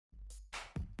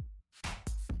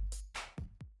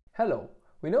Hello,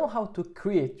 we know how to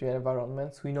create new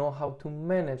environments, we know how to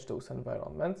manage those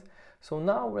environments. So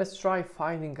now let's try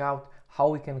finding out how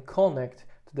we can connect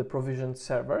to the provisioned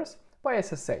servers by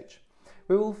SSH.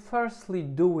 We will firstly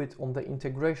do it on the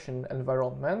integration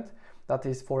environment, that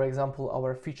is, for example,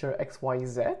 our feature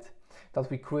XYZ that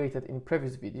we created in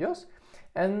previous videos.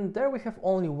 And there we have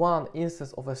only one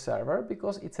instance of a server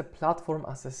because it's a platform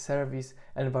as a service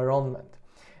environment.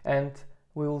 And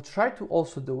we will try to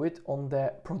also do it on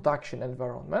the production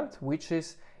environment, which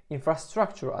is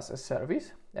infrastructure as a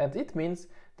service, and it means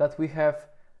that we have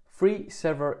 3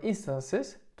 server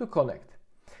instances to connect.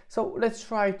 So let's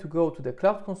try to go to the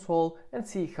Cloud Console and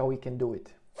see how we can do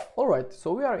it. Alright,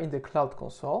 so we are in the Cloud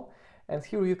Console, and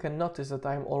here you can notice that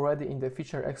I'm already in the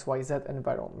feature XYZ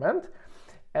environment.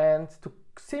 And to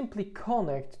simply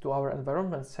connect to our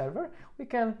environment server, we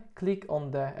can click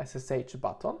on the SSH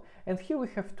button, and here we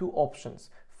have 2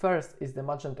 options. First is the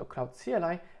Magento-Cloud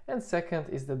CLI, and second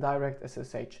is the direct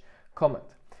SSH command.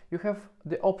 You have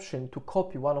the option to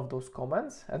copy one of those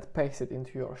commands and paste it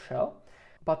into your shell,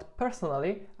 but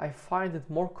personally I find it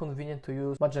more convenient to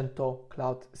use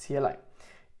Magento-Cloud CLI.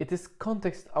 It is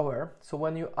context aware, so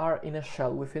when you are in a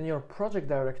shell within your project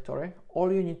directory,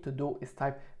 all you need to do is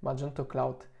type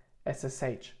Magento-Cloud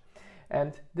SSH.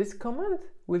 And this command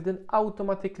will then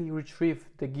automatically retrieve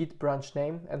the Git branch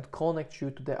name and connect you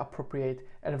to the appropriate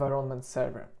environment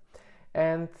server.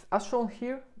 And as shown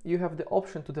here, you have the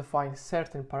option to define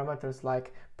certain parameters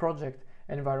like project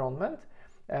environment,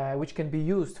 which can be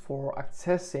used for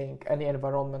accessing any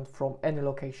environment from any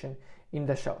location in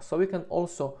the shell. So we can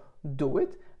also do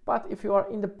it. But if you are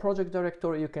in the project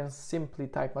directory, you can simply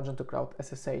type Magento-Cloud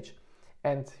SSH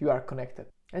and you are connected.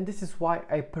 And this is why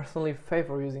I personally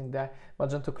favor using the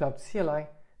Magento-Cloud CLI,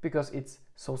 because it's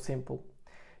so simple.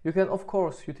 You can of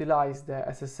course utilize the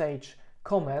SSH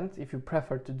command if you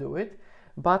prefer to do it,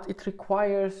 but it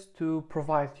requires to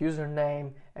provide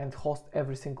username and host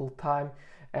every single time,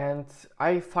 and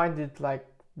I find it like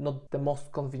not the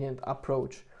most convenient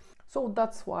approach. So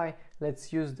that's why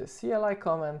let's use the CLI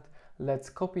command. Let's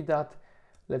copy that,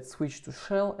 let's switch to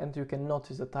shell, and you can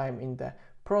notice that I'm in the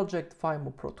project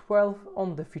Vaimo Pro 12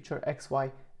 on the feature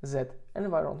XYZ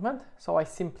environment. So I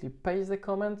simply paste the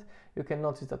command. You can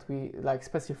notice that we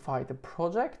specify the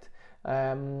project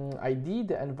ID,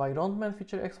 the environment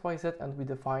feature XYZ, and we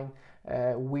define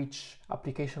which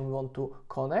application we want to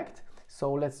connect.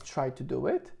 So let's try to do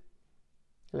it.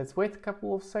 Let's wait a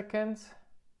couple of seconds.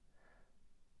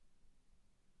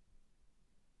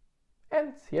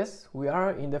 And yes, we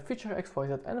are in the feature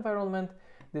XYZ environment.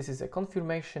 This is a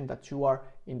confirmation that you are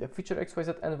in the feature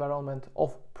XYZ environment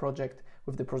of project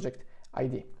with the project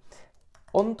ID.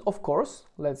 And of course,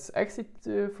 let's exit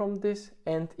from this.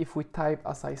 And if we type,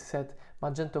 as I said,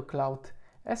 Magento-Cloud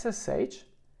SSH,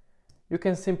 you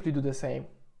can simply do the same.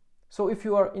 So if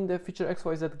you are in the feature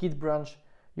XYZ Git branch,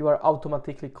 you are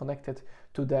automatically connected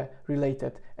to the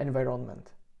related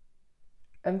environment.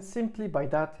 And simply by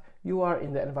that, you are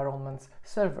in the environments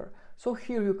server. So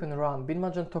here you can run bin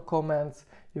Magento commands,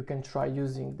 you can try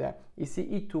using the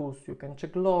ECE tools, you can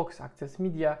check logs, access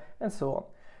media, and so on.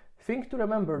 Thing to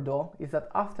remember though is that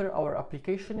after our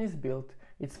application is built,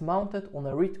 it's mounted on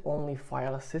a read-only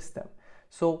file system.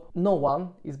 So no one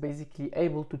is basically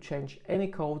able to change any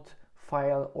code,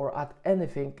 file, or add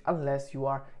anything unless you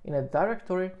are in a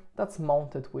directory that's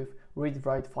mounted with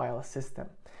read-write file system.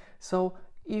 So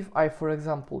if I, for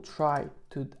example, try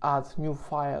to add new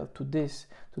file to this,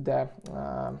 to the,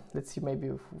 let's see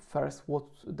maybe first what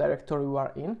directory we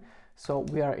are in. So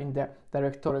we are in the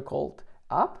directory called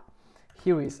app.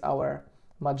 Here is our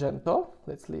Magento,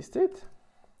 let's list it.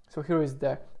 So here is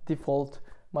the default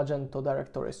Magento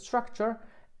directory structure.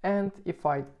 And if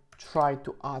I try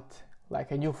to add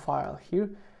like a new file here,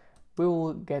 we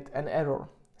will get an error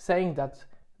saying that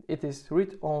it is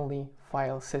read-only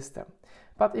file system.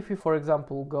 But if you, for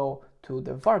example, go to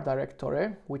the var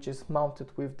directory, which is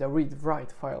mounted with the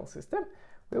read-write file system,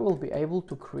 we will be able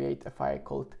to create a file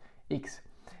called x.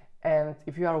 And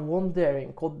if you are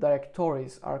wondering what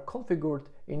directories are configured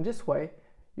in this way,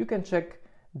 you can check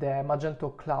the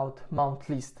Magento-Cloud mount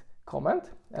list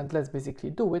command, and let's basically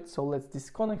do it. So let's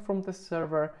disconnect from the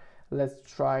server. Let's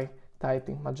try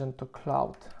typing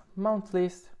Magento-Cloud mount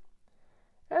list,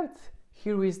 and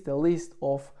here is the list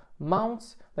of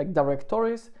mounts, like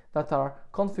directories that are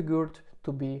configured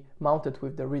to be mounted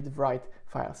with the read-write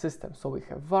file system. So we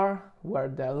have var, where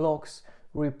the logs,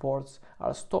 reports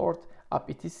are stored, app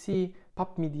etc,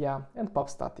 pub media, and pub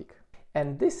static.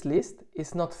 And this list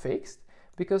is not fixed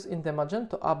because in the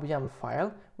Magento app YAML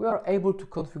file we are able to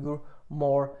configure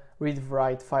more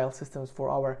read-write file systems for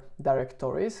our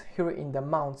directories, here in the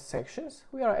mount sections,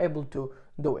 we are able to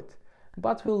do it.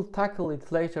 But we'll tackle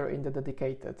it later in the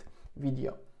dedicated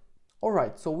video.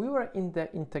 Alright, so we were in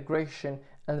the integration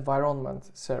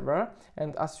environment server,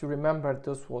 and as you remember,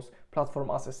 this was platform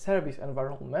as a service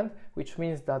environment, which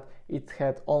means that it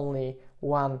had only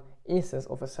one instance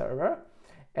of a server.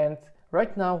 And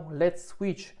right now, let's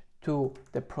switch to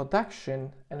the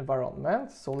production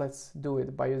environment. So let's do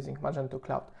it by using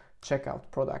Magento-Cloud checkout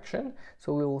production.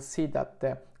 So we will see that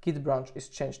the Git branch is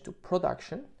changed to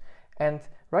production. And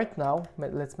right now,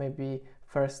 let's maybe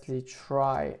firstly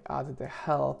try add the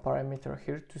help parameter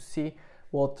here to see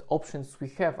what options we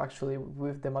have actually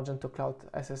with the Magento-Cloud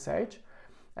SSH.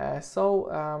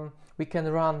 We can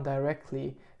run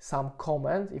directly some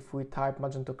command if we type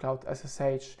Magento-Cloud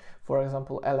SSH, for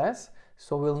example, ls.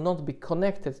 So we'll not be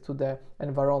connected to the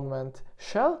environment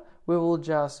shell. We will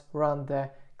just run the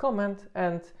command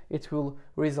and it will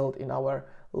result in our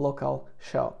local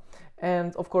shell.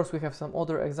 And of course we have some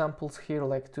other examples here,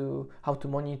 like how to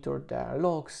monitor the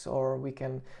logs, or we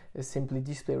can simply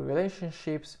display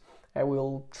relationships. I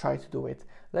will try to do it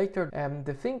later.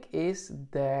 The thing is,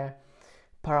 the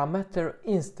parameter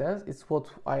instance is what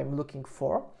I am looking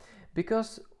for,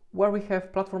 because where we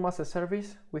have platform as a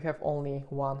service, we have only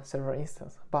one server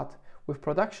instance, but with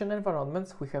production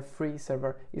environments, we have 3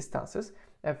 server instances.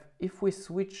 If we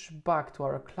switch back to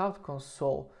our Cloud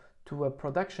Console to a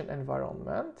production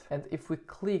environment, and if we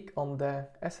click on the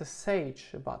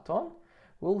SSH button,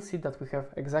 we'll see that we have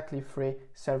exactly 3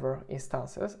 server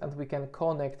instances, and we can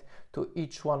connect to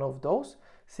each one of those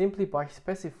simply by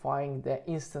specifying the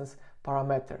instance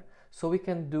parameter. So we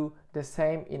can do the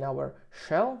same in our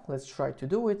shell. Let's try to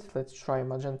do it. Let's try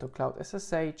Magento-Cloud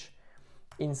SSH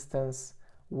instance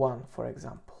 1, for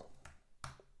example.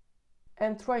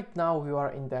 And right now we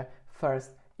are in the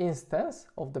first instance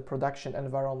of the production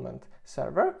environment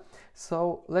server.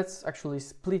 So let's actually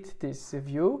split this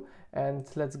view and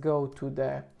let's go to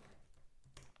the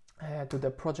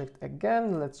project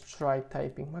again. Let's try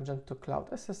typing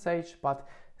Magento-Cloud SSH, but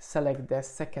select the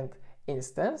second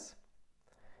instance.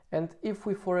 And if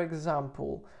we, for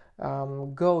example,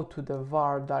 go to the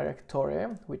var directory,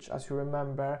 which, as you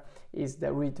remember, is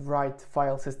the read-write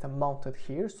file system mounted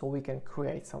here, so we can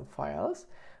create some files.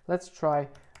 Let's try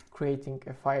creating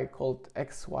a file called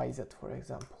xyz, for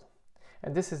example.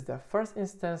 And this is the first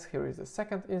instance, here is the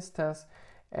second instance,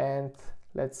 and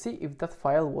let's see if that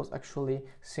file was actually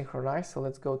synchronized. So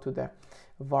let's go to the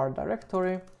var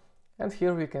directory, and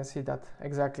here we can see that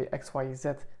exactly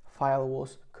xyz file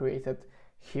was created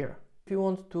here. If you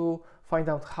want to find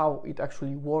out how it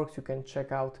actually works, you can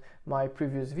check out my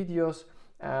previous videos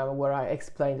where I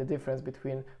explain the difference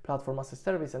between platform as a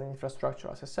service and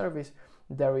infrastructure as a service.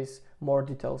 There is more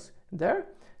details there.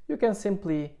 You can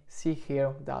simply see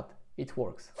here that it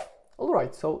works.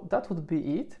 Alright, so that would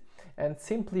be it. And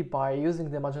simply by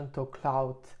using the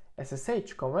Magento-Cloud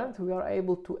SSH command, we are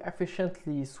able to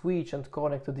efficiently switch and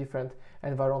connect to different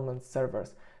environment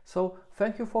servers. So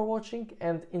thank you for watching,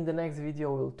 and in the next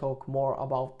video we'll talk more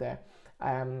about the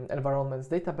environments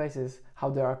databases, how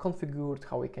they are configured,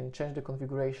 how we can change the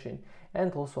configuration,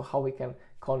 and also how we can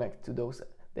connect to those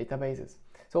databases.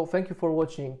 So thank you for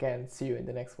watching and see you in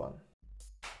the next one.